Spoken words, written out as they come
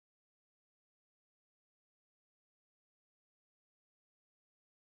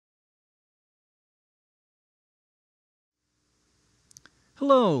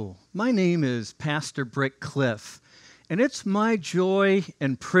Hello, my name is Pastor Brick Cliff, and it's my joy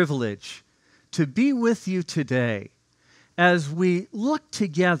and privilege to be with you today as we look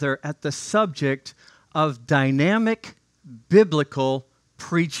together at the subject of dynamic biblical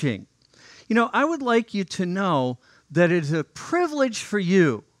preaching. You know, I would like you to know that it is a privilege for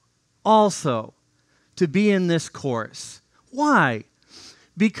you also to be in this course. Why?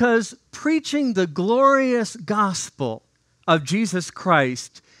 Because preaching the glorious gospel of Jesus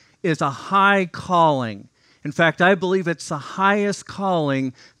Christ is a high calling. In fact, I believe it's the highest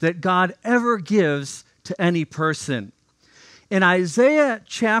calling that God ever gives to any person. In Isaiah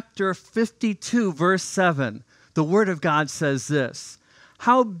chapter 52, verse 7, the Word of God says this: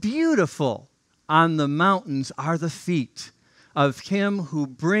 "How beautiful on the mountains are the feet of him who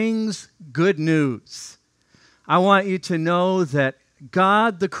brings good news." I want you to know that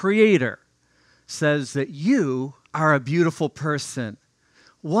God, the Creator, says that you are a beautiful person.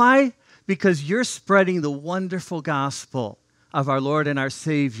 Why? Because you're spreading the wonderful gospel of our Lord and our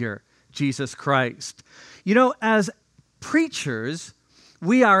Savior, Jesus Christ. You know, as preachers,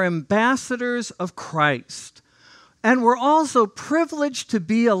 we are ambassadors of Christ, and we're also privileged to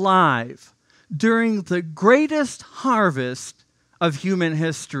be alive during the greatest harvest of human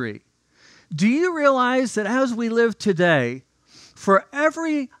history. Do you realize that as we live today, for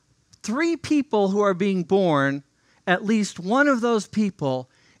every 3 people who are being born, at least one of those people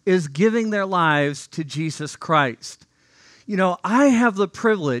is giving their lives to Jesus Christ? You know, I have the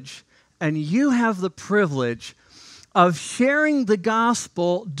privilege, and you have the privilege, of sharing the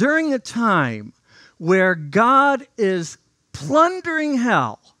gospel during a time where God is plundering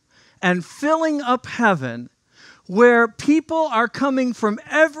hell and filling up heaven, where people are coming from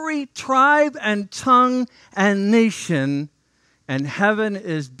every tribe and tongue and nation, and heaven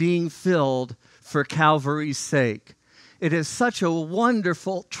is being filled for Calvary's sake. It is such a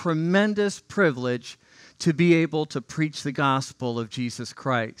wonderful, tremendous privilege to be able to preach the gospel of Jesus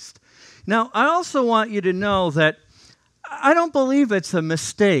Christ. Now, I also want you to know that I don't believe it's a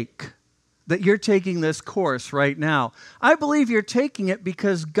mistake that you're taking this course right now. I believe you're taking it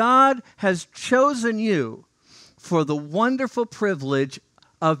because God has chosen you for the wonderful privilege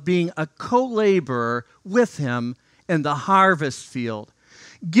of being a co-laborer with Him in the harvest field,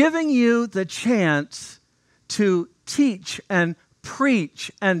 giving you the chance to teach and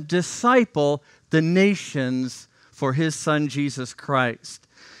preach and disciple the nations for His Son, Jesus Christ.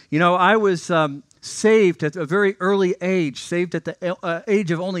 You know, I was saved at a very early age, saved at the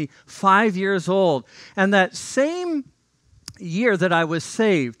age of only 5 years old. And that same year that I was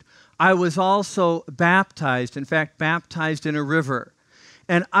saved, I was also baptized, in fact, baptized in a river.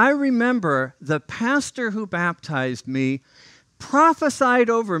 And I remember the pastor who baptized me prophesied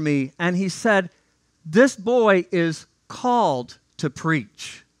over me, and he said, "This boy is called to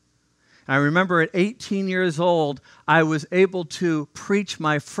preach." I remember at 18 years old, I was able to preach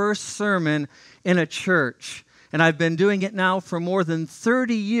my first sermon in a church. And I've been doing it now for more than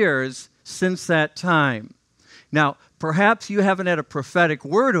 30 years since that time. Now, perhaps you haven't had a prophetic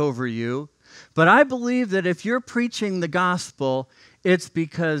word over you, but I believe that if you're preaching the gospel, it's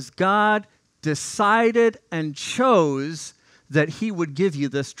because God decided and chose that He would give you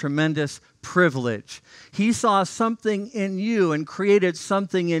this tremendous privilege. He saw something in you and created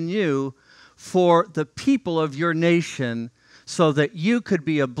something in you for the people of your nation so that you could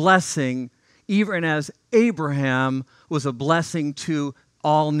be a blessing, even as Abraham was a blessing to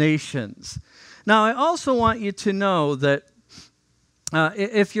all nations. Now, I also want you to know that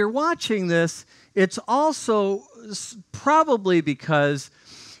if you're watching this, it's also probably because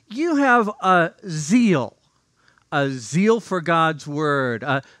you have a zeal for God's word,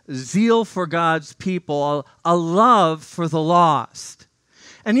 a zeal for God's people, a love for the lost.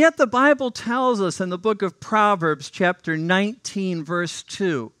 And yet the Bible tells us in the book of Proverbs, chapter 19, verse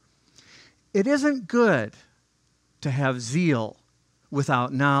 2, it isn't good to have zeal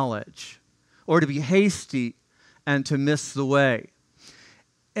without knowledge, or to be hasty and to miss the way.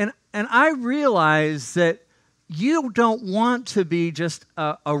 And I realize that you don't want to be just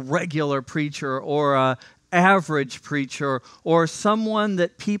a regular preacher or an average preacher or someone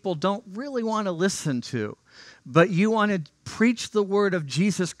that people don't really want to listen to, but you want to preach the word of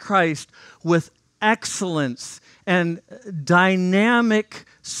Jesus Christ with excellence and dynamic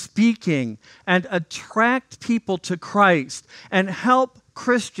speaking and attract people to Christ and help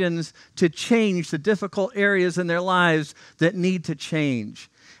Christians to change the difficult areas in their lives that need to change.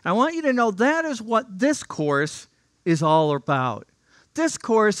 I want you to know that is what this course is all about. This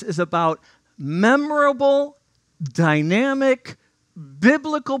course is about memorable, dynamic,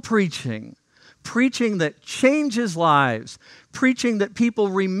 biblical preaching preaching that changes lives, preaching that people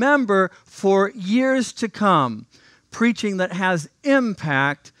remember for years to come, preaching that has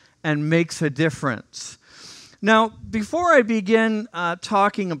impact and makes a difference. Now, before I begin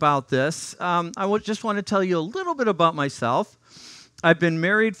talking about this, just want to tell you a little bit about myself. I've been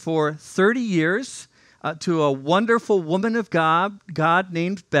married for 30 years to a wonderful woman of God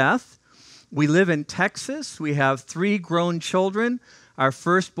named Beth. We live in Texas. We have 3 grown children. Our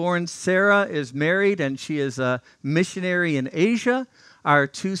firstborn, Sarah, is married, and she is a missionary in Asia. Our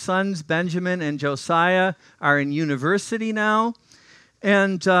 2 sons, Benjamin and Josiah, are in university now.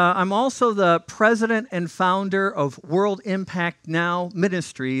 And I'm also the president and founder of World Impact Now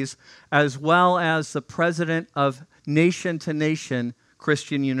Ministries, as well as the president of Nation to Nation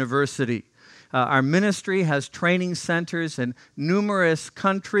Christian University. Our ministry has training centers in numerous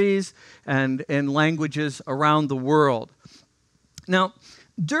countries and in languages around the world. Now,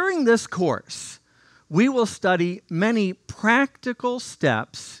 during this course, we will study many practical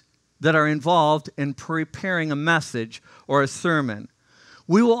steps that are involved in preparing a message or a sermon.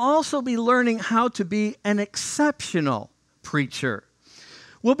 We will also be learning how to be an exceptional preacher.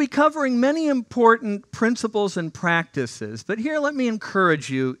 We'll be covering many important principles and practices, but here let me encourage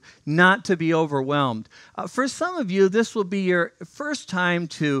you not to be overwhelmed. For some of you, this will be your first time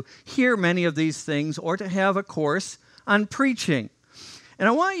to hear many of these things or to have a course on preaching. And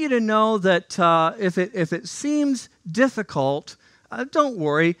I want you to know that if it seems difficult, don't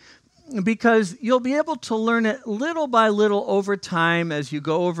worry, because you'll be able to learn it little by little over time as you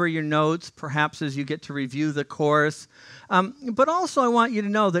go over your notes, perhaps as you get to review the course. But also I want you to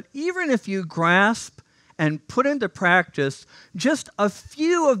know that even if you grasp and put into practice just a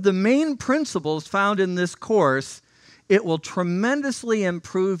few of the main principles found in this course, it will tremendously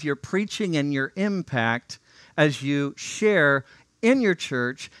improve your preaching and your impact as you share in your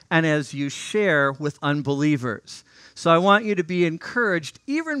church and as you share with unbelievers. So I want you to be encouraged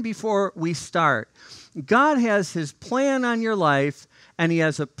even before we start. God has His plan on your life, and He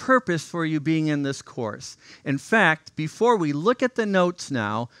has a purpose for you being in this course. In fact, before we look at the notes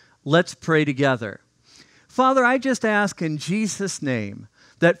now, let's pray together. Father, I just ask in Jesus' name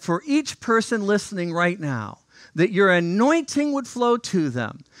that for each person listening right now, that your anointing would flow to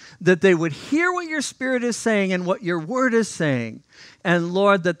them, that they would hear what your Spirit is saying and what your word is saying, and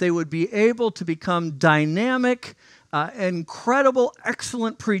Lord, that they would be able to become dynamic, incredible,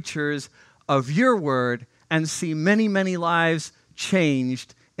 excellent preachers of your word and see many, many lives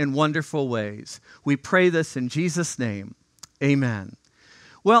changed in wonderful ways. We pray this in Jesus' name. Amen.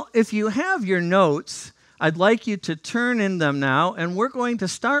 Well, if you have your notes, I'd like you to turn in them now, and we're going to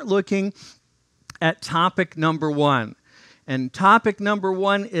start looking at topic number 1. And topic number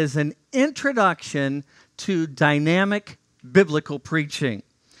 1 is an introduction to dynamic biblical preaching.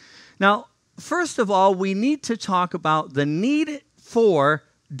 Now, first of all, we need to talk about the need for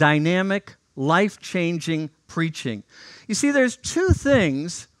dynamic, life-changing preaching. You see, there's 2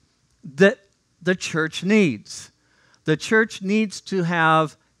 things that the church needs. The church needs to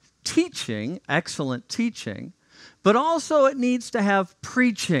have teaching, excellent teaching, but also it needs to have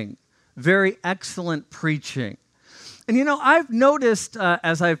preaching, very excellent preaching. And you know, I've noticed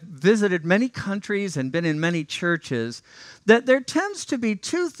as I've visited many countries and been in many churches that there tends to be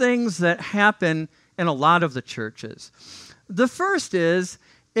 2 things that happen in a lot of the churches. The first is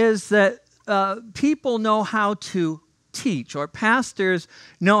that people know how to teach, or pastors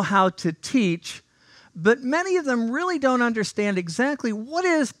know how to teach, but many of them really don't understand exactly what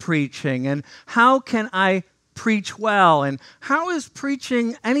is preaching and how can I preach well, and how is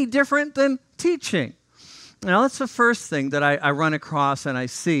preaching any different than teaching? Now, that's the first thing that I run across and I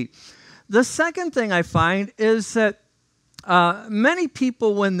see. The second thing I find is that many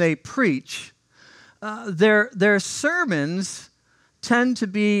people, when they preach, their sermons tend to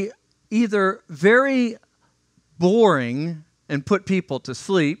be either very boring and put people to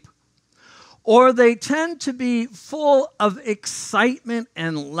sleep, or they tend to be full of excitement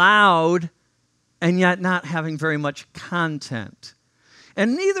and loud and yet not having very much content.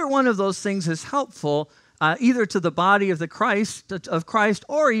 And neither one of those things is helpful either to the body of Christ,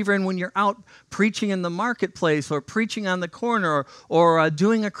 or even when you're out preaching in the marketplace or preaching on the corner or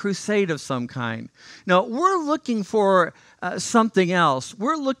doing a crusade of some kind. No, we're looking for something else.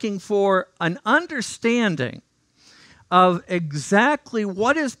 We're looking for an understanding of exactly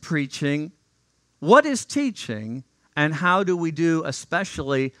what is preaching, what is teaching, and how do we do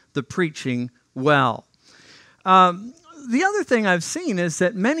especially the preaching well. The other thing I've seen is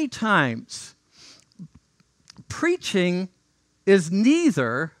that many times preaching is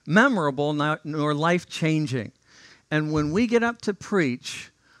neither memorable nor life-changing. And when we get up to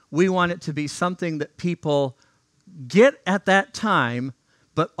preach, We want it to be something that people get at that time,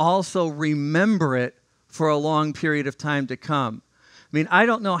 but also remember it for a long period of time to come. I mean, I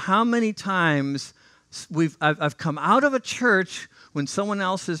don't know how many times I've come out of a church when someone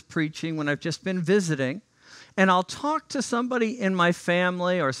else is preaching, when I've just been visiting, and I'll talk to somebody in my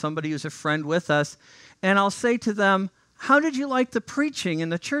family or somebody who's a friend with us, and I'll say to them, "How did you like the preaching in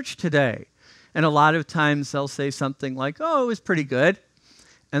the church today?" And a lot of times they'll say something like, "Oh, it was pretty good."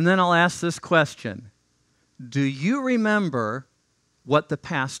 And then I'll ask this question: do you remember what the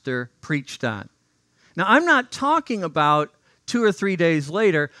pastor preached on? Now, I'm not talking about 2 or 3 days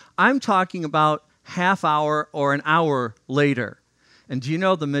later. I'm talking about half hour or an hour later. And do you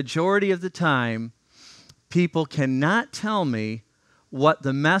know, the majority of the time, people cannot tell me what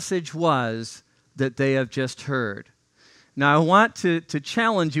the message was that they have just heard. Now, I want to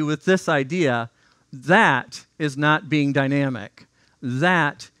challenge you with this idea. That is not being dynamic.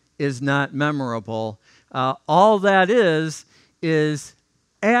 That is not memorable. All that is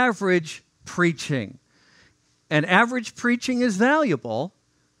average preaching. And average preaching is valuable.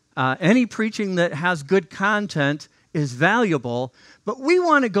 Any preaching that has good content is valuable, but we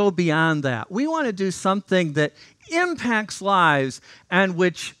want to go beyond that. We want to do something that impacts lives and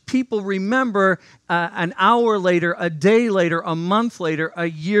which people remember an hour later, a day later, a month later, a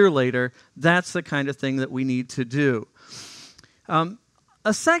year later. That's the kind of thing that we need to do.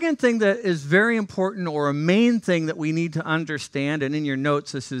 A second thing that is very important, or a main thing that we need to understand, and in your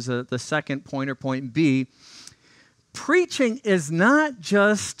notes this is the second point, or point B, preaching is not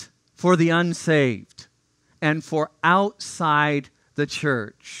just for the unsaved and for outside the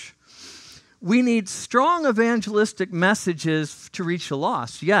church. We need strong evangelistic messages to reach the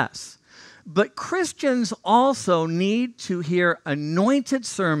lost, yes. But Christians also need to hear anointed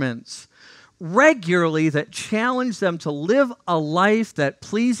sermons regularly that challenge them to live a life that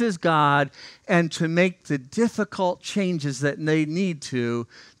pleases God and to make the difficult changes that they need to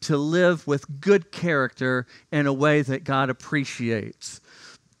live with good character in a way that God appreciates.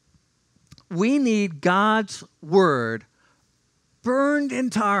 We need God's word burned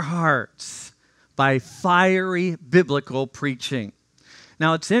into our hearts by fiery biblical preaching.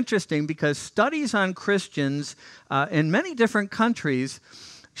 Now, it's interesting because studies on Christians in many different countries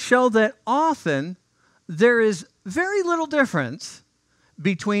show that often there is very little difference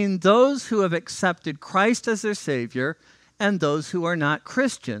between those who have accepted Christ as their Savior and those who are not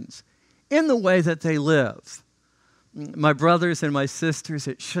Christians in the way that they live. My brothers and my sisters,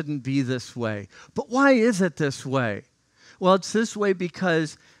 it shouldn't be this way. But why is it this way? Well, it's this way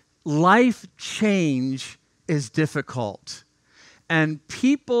because life change is difficult. And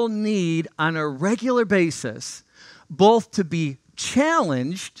people need, on a regular basis, both to be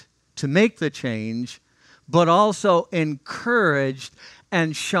challenged to make the change, but also encouraged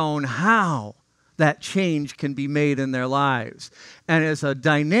and shown how that change can be made in their lives. And as a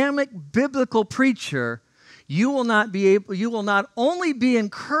dynamic biblical preacher, you will not only be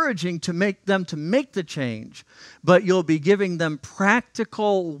encouraging to make the change, but you'll be giving them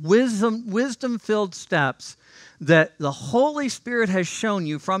practical wisdom-filled steps that the Holy Spirit has shown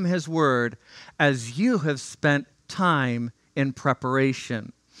you from His Word as you have spent time in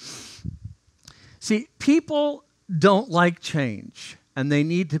preparation. See, people don't like change, and they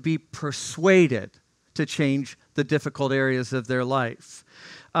need to be persuaded to change the difficult areas of their life.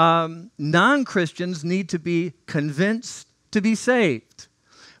 Non-Christians need to be convinced to be saved,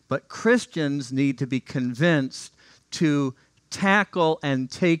 but Christians need to be convinced to tackle and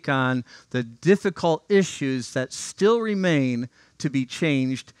take on the difficult issues that still remain to be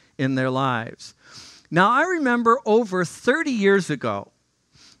changed in their lives. Now, I remember over 30 years ago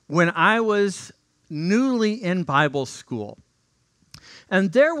when I was newly in Bible school,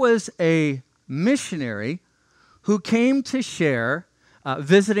 and there was a missionary who came to share,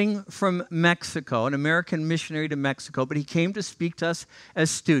 visiting from Mexico, an American missionary to Mexico, but he came to speak to us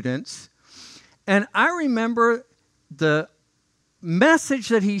as students. And I remember the message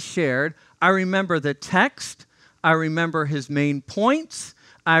that he shared. I remember the text. I remember his main points.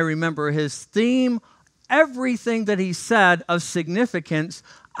 I remember his theme. Everything that he said of significance,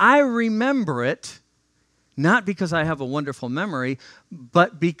 I remember it, not because I have a wonderful memory,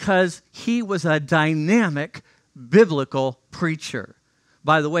 but because he was a dynamic biblical preacher.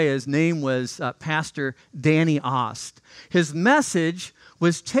 By the way, his name was Pastor Danny Ost. His message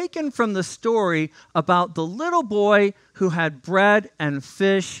was taken from the story about the little boy who had bread and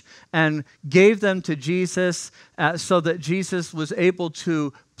fish and gave them to Jesus so that Jesus was able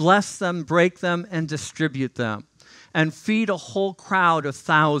to bless them, break them, and distribute them and feed a whole crowd of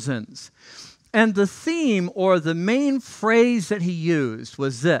thousands. And the theme or the main phrase that he used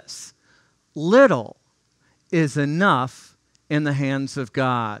was this: little is enough in the hands of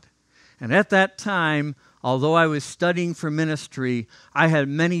God. And at that time, although I was studying for ministry, I had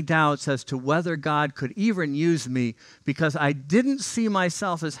many doubts as to whether God could even use me, because I didn't see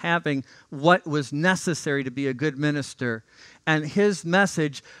myself as having what was necessary to be a good minister. And his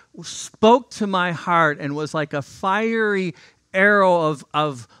message spoke to my heart and was like a fiery arrow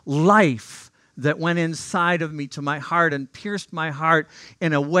of life that went inside of me to my heart and pierced my heart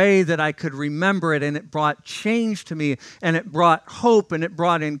in a way that I could remember it, and it brought change to me, and it brought hope, and it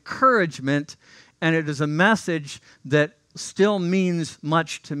brought encouragement, and it is a message that still means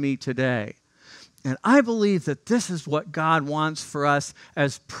much to me today. And I believe that this is what God wants for us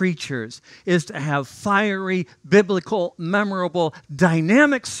as preachers, is to have fiery, biblical, memorable,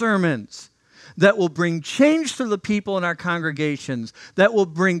 dynamic sermons that will bring change to the people in our congregations, that will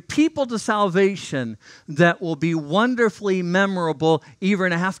bring people to salvation, that will be wonderfully memorable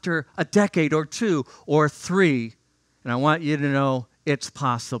even after a decade or 2 or 3. And I want you to know it's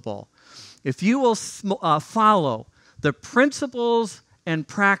possible. If you will follow the principles and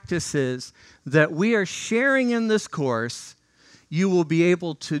practices that we are sharing in this course, you will be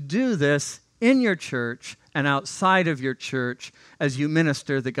able to do this in your church and outside of your church as you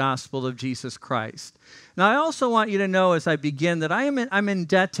minister the gospel of Jesus Christ. Now, I also want you to know as I begin that I'm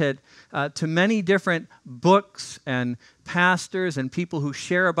indebted to many different books and pastors and people who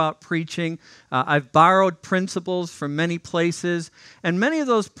share about preaching. I've borrowed principles from many places, and many of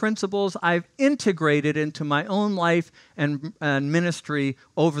those principles I've integrated into my own life and ministry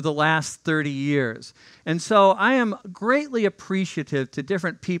over the last 30 years. And so I am greatly appreciative to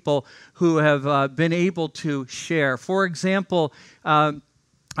different people who have been able to share. For example,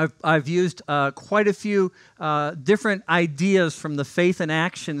 I've used quite a few different ideas from the Faith in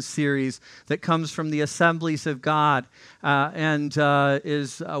Action series that comes from the Assemblies of God and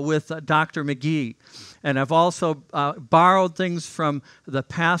is with Dr. McGee. And I've also borrowed things from the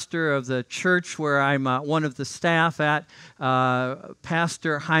pastor of the church where I'm one of the staff at,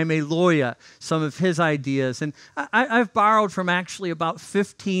 Pastor Jaime Loya, some of his ideas. And I've borrowed from actually about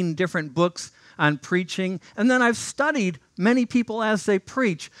 15 different books on preaching, and then I've studied many people as they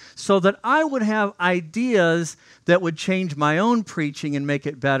preach so that I would have ideas that would change my own preaching and make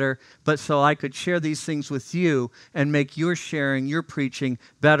it better, but so I could share these things with you and make your sharing, your preaching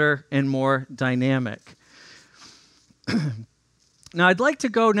better and more dynamic. Now, I'd like to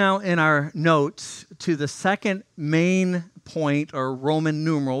go now in our notes to the second main point, or Roman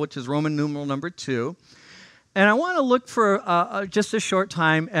numeral, which is Roman numeral number 2. And I want to look for just a short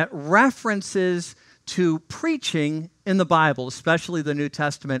time at references to preaching in the Bible, especially the New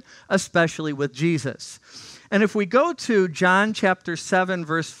Testament, especially with Jesus. And if we go to John chapter 7,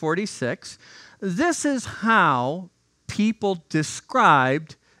 verse 46, this is how people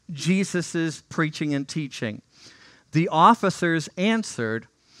described Jesus' preaching and teaching. The officers answered,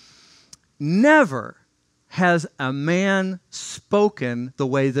 "Never has a man spoken the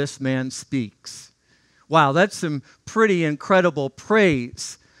way this man speaks." Wow, that's some pretty incredible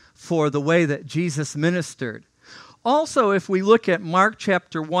praise for the way that Jesus ministered. Also, if we look at Mark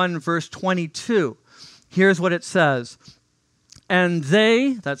chapter 1, verse 22, here's what it says. "And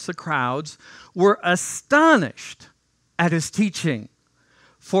they," that's the crowds, "were astonished at his teaching,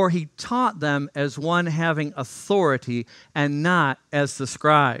 for he taught them as one having authority and not as the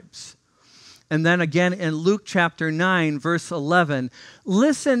scribes." And then again in Luke chapter 9, verse 11,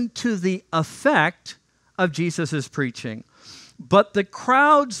 listen to the effect of Jesus' preaching. "But the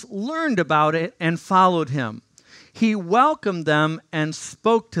crowds learned about it and followed him. He welcomed them and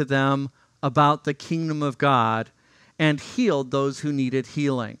spoke to them about the kingdom of God and healed those who needed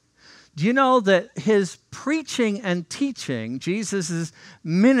healing." Do you know that his preaching and teaching, Jesus'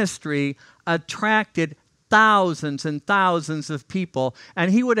 ministry, attracted thousands and thousands of people,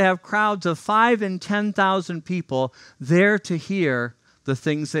 and he would have crowds of 5,000 and 10,000 people there to hear the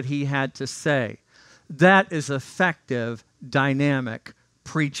things that he had to say? That is effective, dynamic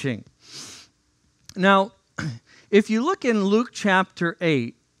preaching. Now, if you look in Luke chapter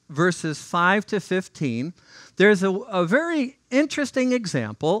 8, verses 5 to 15, there's a very interesting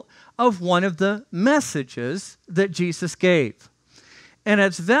example of one of the messages that Jesus gave. And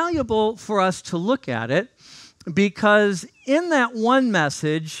it's valuable for us to look at it because in that one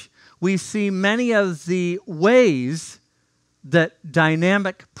message, we see many of the ways that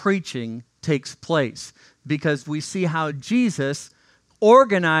dynamic preaching takes place, because we see how Jesus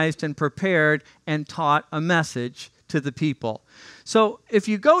organized and prepared and taught a message to the people. So if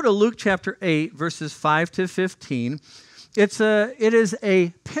you go to Luke chapter 8, verses 5 to 15, It is a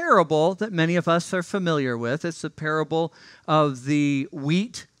parable that many of us are familiar with. It's the parable of the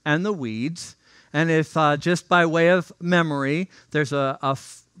wheat and the weeds. And if just by way of memory, there's a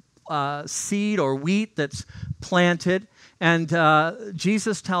seed or wheat that's planted, and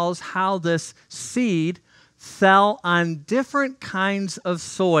Jesus tells how this seed fell on different kinds of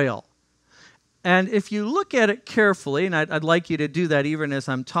soil. And if you look at it carefully, and I'd like you to do that even as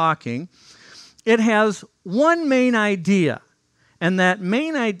I'm talking, it has one main idea, and that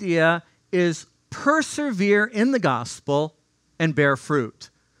main idea is persevere in the gospel and bear fruit.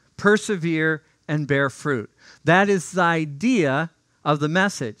 Persevere and bear fruit. That is the idea of the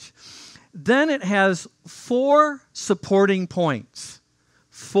message. Then it has 4 supporting points.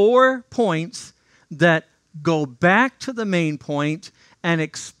 4 points that go back to the main point and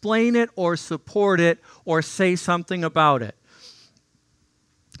explain it or support it or say something about it.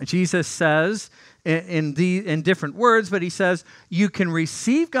 Jesus says in different words, but he says, you can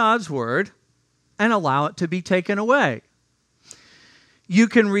receive God's word and allow it to be taken away. You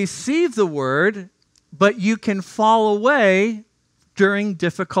can receive the word, but you can fall away during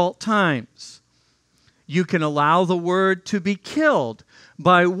difficult times. You can allow the word to be killed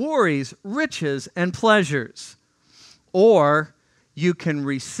by worries, riches, and pleasures. Or you can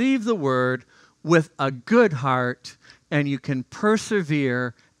receive the word with a good heart, and you can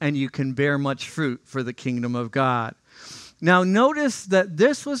persevere, and you can bear much fruit for the kingdom of God. Now notice that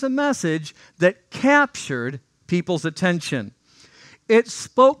this was a message that captured people's attention. It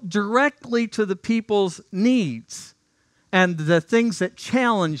spoke directly to the people's needs and the things that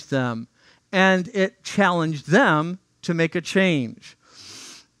challenged them, and it challenged them to make a change.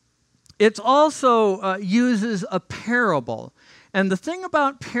 It also uses a parable. And the thing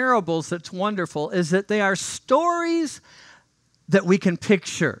about parables that's wonderful is that they are stories that we can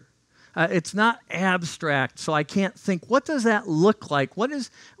picture. It's not abstract, so I can't think, what does that look like? What is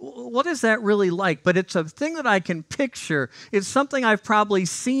that really like? But it's a thing that I can picture. It's something I've probably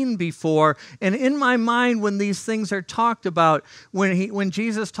seen before. And in my mind, when these things are talked about, when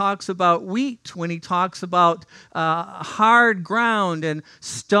Jesus talks about wheat, when he talks about hard ground and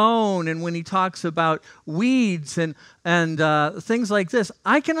stone, and when he talks about weeds and things like this,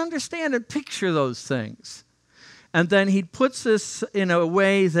 I can understand and picture those things. And then he puts this in a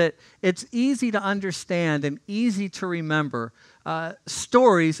way that it's easy to understand and easy to remember.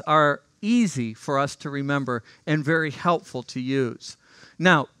 Stories are easy for us to remember and very helpful to use.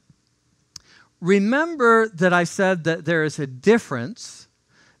 Now, remember that I said that there is a difference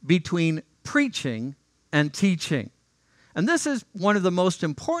between preaching and teaching. And this is one of the most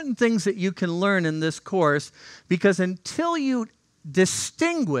important things that you can learn in this course, because until you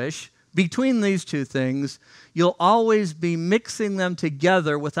distinguish between these two things, you'll always be mixing them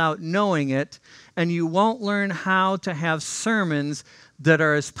together without knowing it, and you won't learn how to have sermons that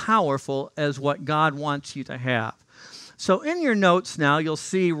are as powerful as what God wants you to have. So in your notes now, you'll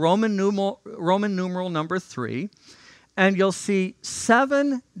see Roman numeral number 3, and you'll see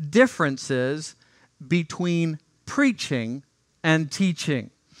 7 differences between preaching and teaching.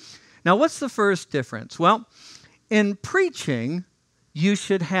 Now, what's the first difference? Well, in preaching, you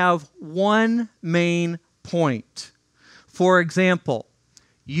should have one main point. For example,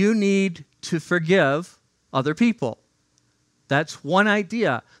 you need to forgive other people. That's one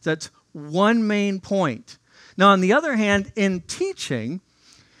idea. That's one main point. Now, on the other hand, in teaching,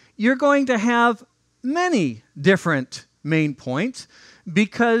 you're going to have many different main points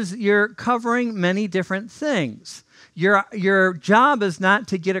because you're covering many different things. Your job is not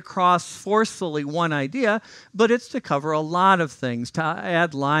to get across forcefully one idea, but it's to cover a lot of things, to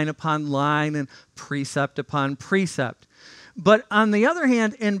add line upon line and precept upon precept. But on the other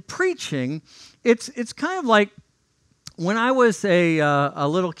hand, in preaching, it's kind of like when I was a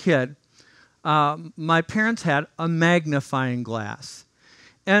little kid, my parents had a magnifying glass.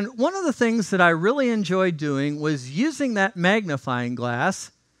 And one of the things that I really enjoyed doing was using that magnifying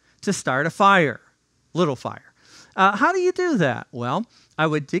glass to start a fire, little fire. How do you do that? Well, I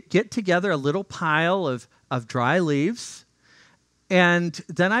would get together a little pile of dry leaves, and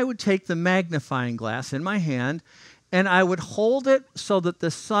then I would take the magnifying glass in my hand, and I would hold it so that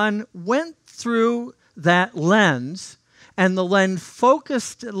the sun went through that lens, and the lens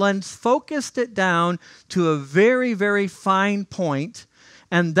focused it down to a very, very fine point,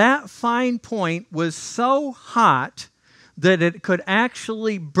 and that fine point was so hot that it could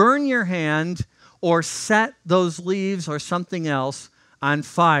actually burn your hand or set those leaves or something else on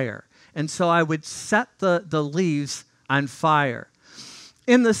fire. And so I would set the leaves on fire.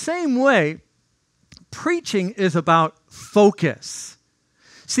 In the same way, preaching is about focus.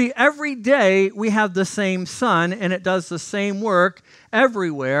 See, every day we have the same sun, and it does the same work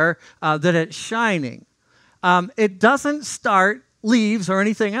everywhere that it's shining. It doesn't start leaves or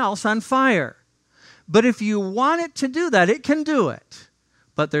anything else on fire. But if you want it to do that, it can do it.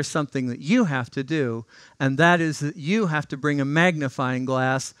 But there's something that you have to do, and that is that you have to bring a magnifying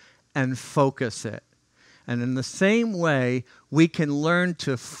glass and focus it. And in the same way, we can learn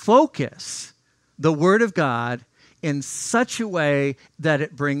to focus the Word of God in such a way that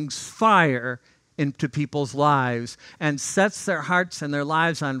it brings fire into people's lives and sets their hearts and their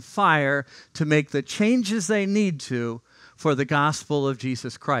lives on fire to make the changes they need to for the gospel of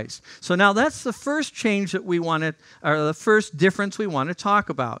Jesus Christ. So now that's the first change that we wanted, or the first difference we want to talk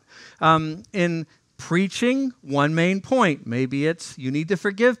about. In preaching, one main point. Maybe it's you need to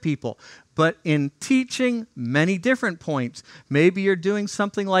forgive people. But in teaching, many different points. Maybe you're doing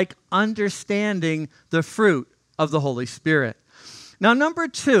something like understanding the fruit of the Holy Spirit. Now, number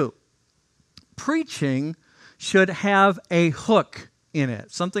 2, preaching should have a hook in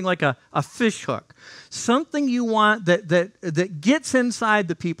it, something like a fish hook, something you want that gets inside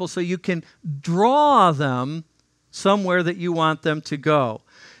the people so you can draw them somewhere that you want them to go.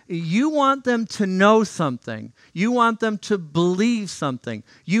 You want them to know something. You want them to believe something.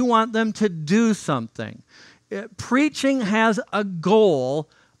 You want them to do something. Preaching has a goal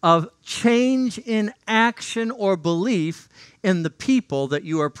of change in action or belief in the people that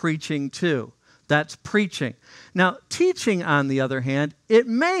you are preaching to. That's preaching. Now, teaching, on the other hand, it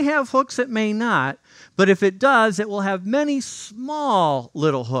may have hooks, it may not, but if it does, it will have many small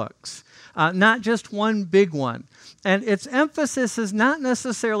little hooks, not just one big one. And its emphasis is not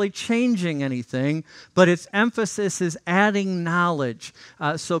necessarily changing anything, but its emphasis is adding knowledge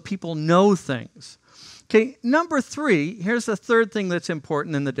so people know things. Okay, number 3, here's the third thing that's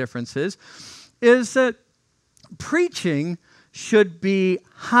important in the differences, is that preaching should be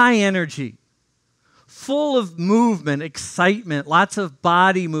high energy, full of movement, excitement, lots of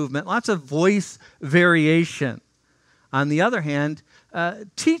body movement, lots of voice variation. On the other hand,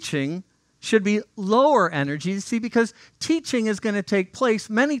 teaching should be lower energy, see, because teaching is going to take place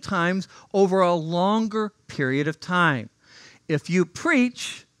many times over a longer period of time. If you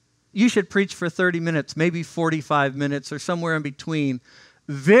preach, you should preach for 30 minutes, maybe 45 minutes, or somewhere in between.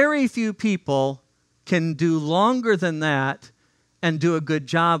 Very few people can do longer than that and do a good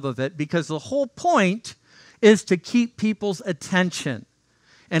job of it, because the whole point is to keep people's attention.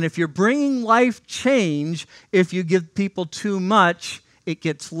 And if you're bringing life change, if you give people too much, it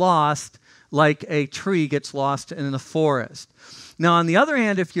gets lost like a tree gets lost in the forest. Now, on the other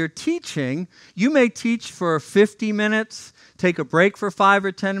hand, if you're teaching, you may teach for 50 minutes, take a break for 5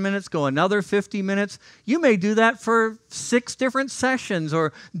 or 10 minutes, go another 50 minutes. You may do that for 6 different sessions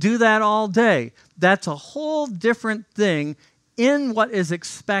or do that all day. That's a whole different thing in what is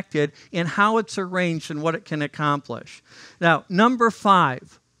expected, in how it's arranged and what it can accomplish. Now, number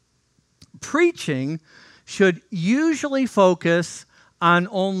 5, preaching should usually focus on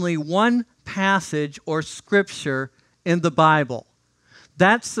only one passage or scripture in the Bible.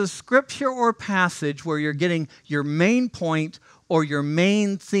 That's the scripture or passage where you're getting your main point or your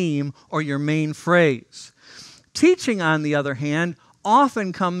main theme or your main phrase. Teaching, on the other hand,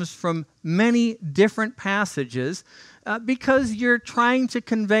 often comes from many different passages because you're trying to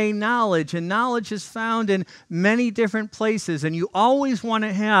convey knowledge, and knowledge is found in many different places, and you always want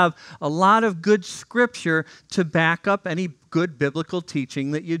to have a lot of good scripture to back up any good biblical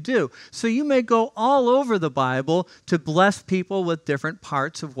teaching that you do. So you may go all over the Bible to bless people with different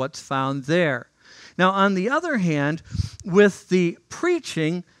parts of what's found there. Now, on the other hand, with the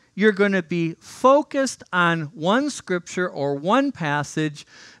preaching, you're going to be focused on one scripture or one passage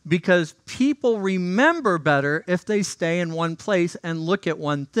because people remember better if they stay in one place and look at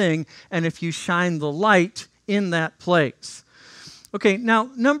one thing, and if you shine the light in that place. Okay, now,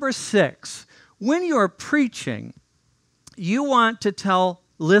 number 6, when you're preaching, you want to tell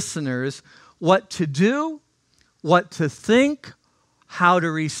listeners what to do, what to think, how to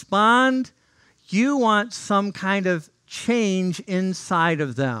respond. You want some kind of change inside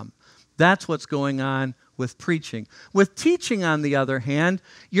of them. That's what's going on with preaching. With teaching, on the other hand,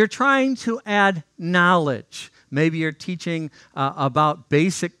 you're trying to add knowledge. Maybe you're teaching about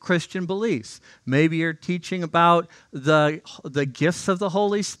basic Christian beliefs. Maybe you're teaching about the gifts of the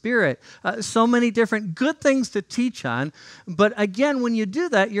Holy Spirit. So many different good things to teach on. But again, when you do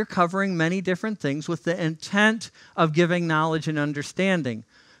that, you're covering many different things with the intent of giving knowledge and understanding.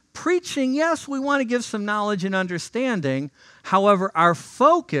 Preaching, yes, we want to give some knowledge and understanding. However, our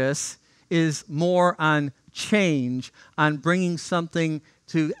focus is more on change, on bringing something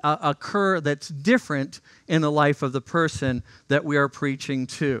to occur that's different in the life of the person that we are preaching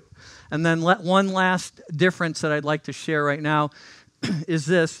to. And then one last difference that I'd like to share right now is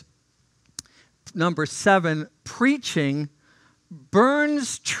this. Number 7, preaching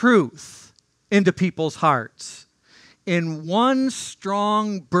burns truth into people's hearts in one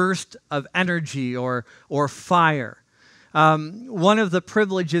strong burst of energy or fire. One of the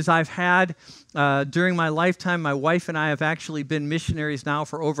privileges I've had during my lifetime, my wife and I have actually been missionaries now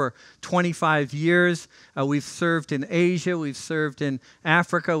for over 25 years. We've served in Asia, we've served in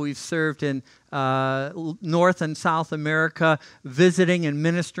Africa, we've served in North and South America, visiting and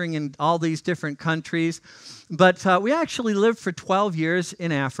ministering in all these different countries. But we actually lived for 12 years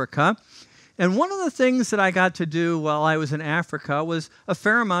in Africa. And one of the things that I got to do while I was in Africa was a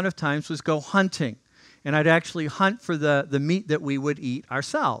fair amount of times was go hunting. And I'd actually hunt for the meat that we would eat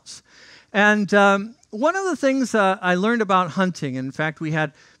ourselves. And one of the things I learned about hunting, in fact, we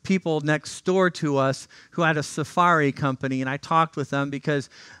had people next door to us who had a safari company, and I talked with them because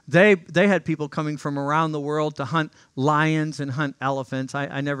they had people coming from around the world to hunt lions and hunt elephants.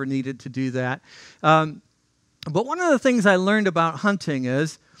 I never needed to do that. But one of the things I learned about hunting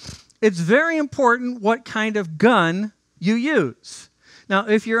is it's very important what kind of gun you use. Now,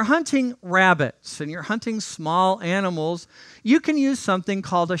 if you're hunting rabbits and you're hunting small animals, you can use something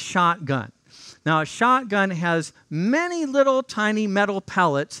called a shotgun. Now, a shotgun has many little tiny metal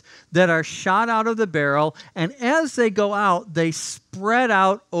pellets that are shot out of the barrel, and as they go out, they spread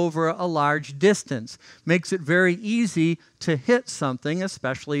out over a large distance. Makes it very easy to hit something,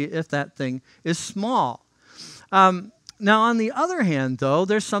 especially if that thing is small. Now, on the other hand, though,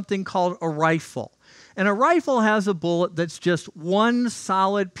 there's something called a rifle. And a rifle has a bullet that's just one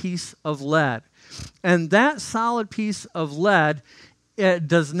solid piece of lead. And that solid piece of lead, it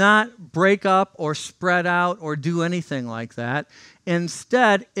does not break up or spread out or do anything like that.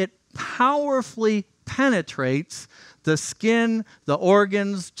 Instead, it powerfully penetrates the skin, the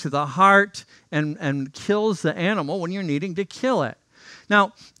organs, to the heart, and kills the animal when you're needing to kill it.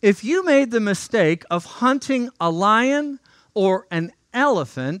 Now, if you made the mistake of hunting a lion or an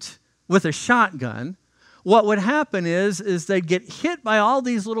elephant with a shotgun, what would happen is they'd get hit by all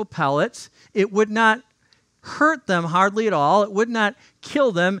these little pellets. It would not hurt them hardly at all. It would not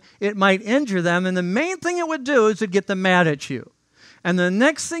kill them. It might injure them. And the main thing it would do is to get them mad at you. And the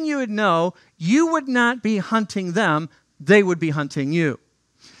next thing you would know, you would not be hunting them. They would be hunting you.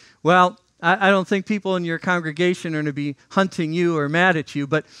 Well, I don't think people in your congregation are going to be hunting you or mad at you.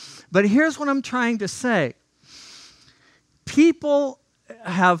 But here's what I'm trying to say. People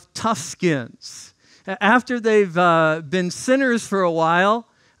have tough skins. After they've been sinners for a while,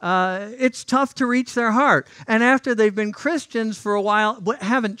 it's tough to reach their heart. And after they've been Christians for a while, but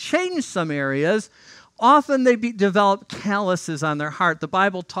haven't changed some areas, often they develop calluses on their heart. The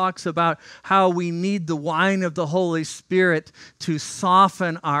Bible talks about how we need the wine of the Holy Spirit to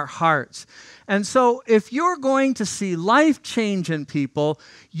soften our hearts. And so if you're going to see life change in people,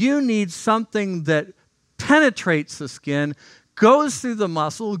 you need something that penetrates the skin, goes through the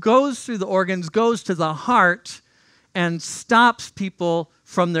muscle, goes through the organs, goes to the heart, and stops people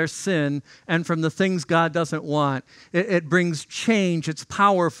from their sin and from the things God doesn't want. It brings change. It's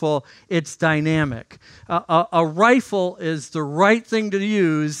powerful. It's dynamic. A rifle is the right thing to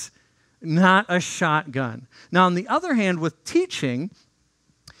use, not a shotgun. Now, on the other hand, with teaching,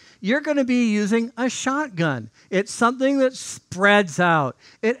 you're going to be using a shotgun. It's something that spreads out.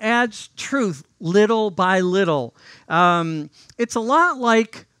 It adds truth little by little. It's a lot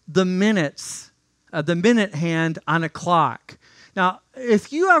like the minutes, the minute hand on a clock. Now,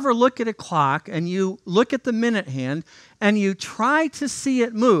 if you ever look at a clock and you look at the minute hand and you try to see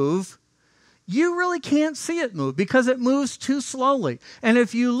it move, you really can't see it move because it moves too slowly. And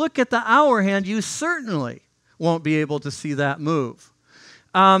if you look at the hour hand, you certainly won't be able to see that move.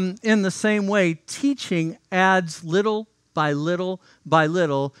 In the same way, teaching adds little by little by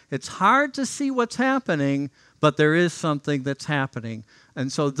little. It's hard to see what's happening, but there is something that's happening.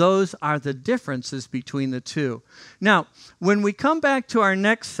 And so those are the differences between the two. Now, when we come back to our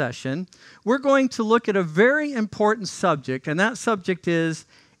next session, we're going to look at a very important subject, and that subject is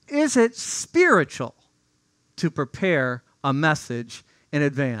it spiritual to prepare a message in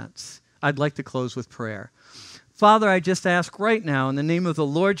advance? I'd like to close with prayer. Father, I just ask right now in the name of the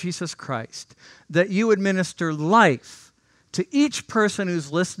Lord Jesus Christ that you would minister life to each person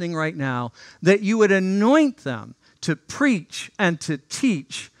who's listening right now, that you would anoint them to preach and to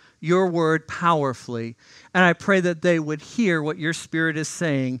teach your word powerfully. And I pray that they would hear what your Spirit is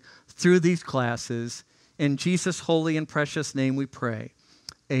saying through these classes. In Jesus' holy and precious name we pray.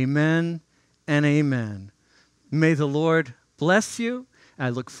 Amen and amen. May the Lord bless you I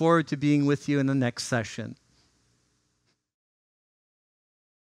look forward to being with you in the next session.